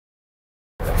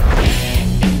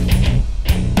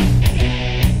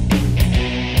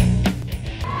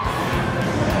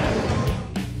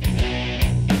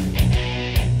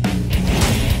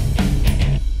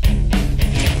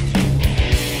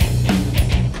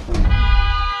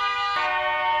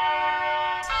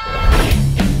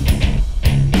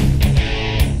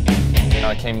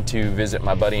came to visit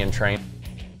my buddy and train.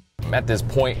 I'm at this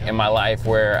point in my life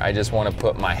where I just want to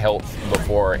put my health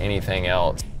before anything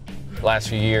else. Last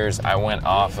few years I went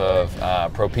off of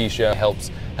Propecia.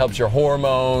 Helps your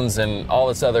hormones and all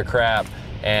this other crap,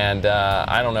 and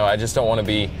I don't know, I just don't want to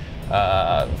be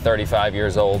 35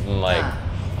 years old and like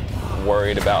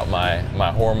worried about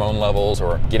my hormone levels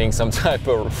or getting some type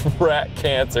of rat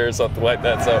cancer or something like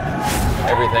that. So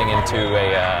everything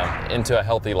into a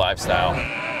healthy lifestyle.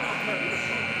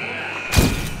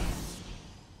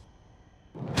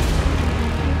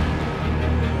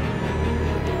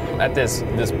 At this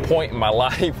point in my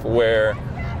life where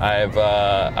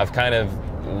I've kind of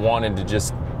wanted to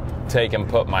just take and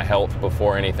put my health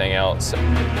before anything else.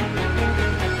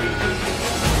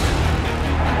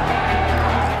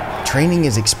 Training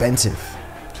is expensive.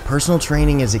 Personal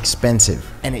training is expensive,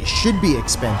 and it should be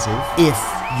expensive if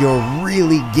you're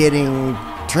really getting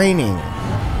training.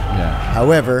 Yeah.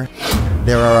 However,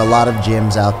 there are a lot of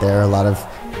gyms out there, a lot of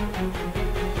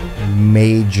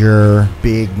major,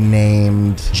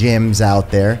 big-named gyms out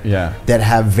there that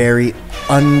have very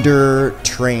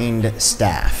under-trained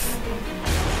staff.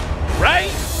 Right?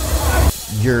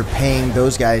 You're paying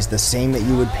those guys the same that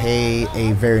you would pay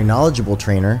a very knowledgeable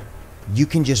trainer. You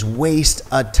can just waste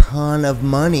a ton of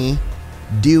money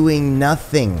doing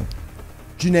nothing.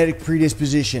 Genetic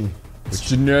predisposition. It's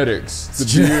genetics.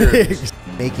 It's genetics.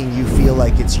 Making you feel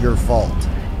like it's your fault.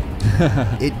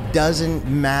 It doesn't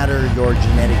matter your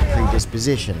genetic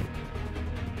predisposition.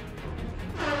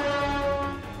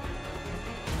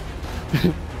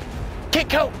 Get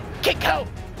coat! Get coat!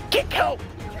 Get coat!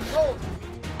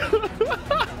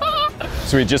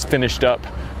 So we just finished up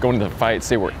going to the fights.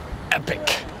 They were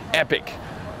epic. Epic.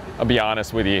 I'll be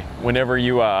honest with you. Whenever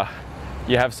you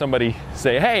have somebody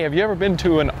say, "Hey, have you ever been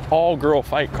to an all-girl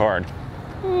fight card?"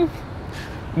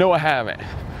 No, I haven't.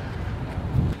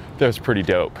 That was pretty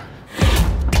dope.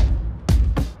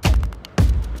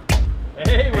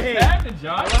 Hey, what's happening,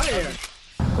 John? How are you?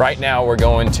 Right now we're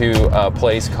going to a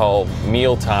place called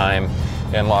Mealtime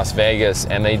in Las Vegas,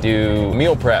 and they do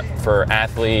meal prep for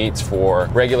athletes, for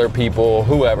regular people,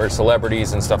 whoever,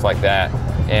 celebrities and stuff like that.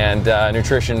 And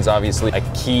nutrition is obviously a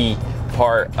key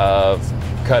part of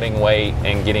cutting weight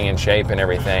and getting in shape and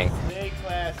everything.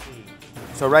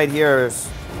 So right here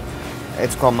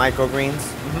it's called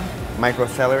microgreens, micro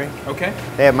celery. Okay.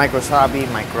 They have micro wasabi,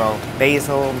 micro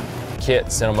basil.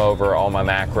 Kit sent them over all my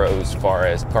macros as far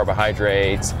as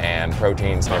carbohydrates and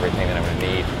proteins and everything that I'm going to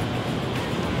need.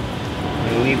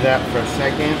 Leave that for a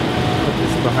second, put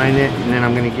this behind it, and then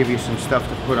I'm going to give you some stuff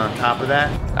to put on top of that.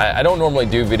 I don't normally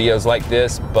do videos like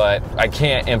this, but I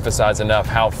can't emphasize enough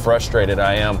how frustrated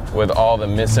I am with all the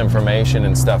misinformation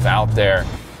and stuff out there.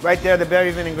 Right there, the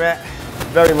berry vinaigrette,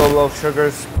 very low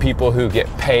sugars. People who get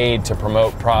paid to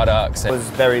promote products. And, Those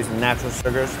berries and natural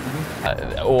sugars.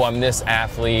 oh, I'm this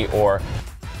athlete, or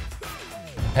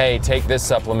hey, take this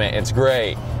supplement, it's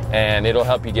great, and it'll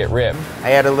help you get ripped.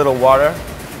 I add a little water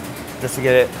just to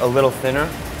get it a little thinner.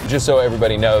 Just so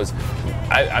everybody knows,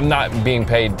 I'm not being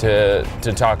paid to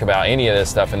talk about any of this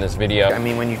stuff in this video. I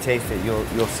mean, when you taste it,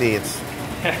 you'll see it's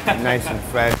nice and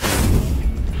fresh.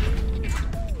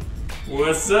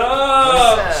 What's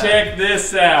up? Check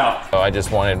this out. So I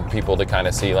just wanted people to kind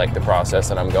of see like the process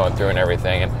that I'm going through and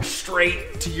everything. And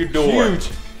Straight to your door. Huge.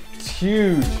 It's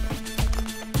huge.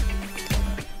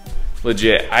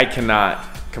 Legit, I cannot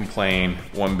complain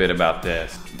one bit about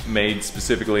this. Made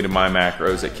specifically to my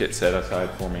macros that Kit set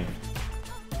aside for me.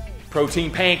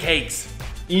 Protein pancakes.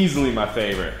 Easily my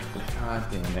favorite. God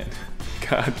damn it.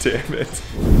 God damn it.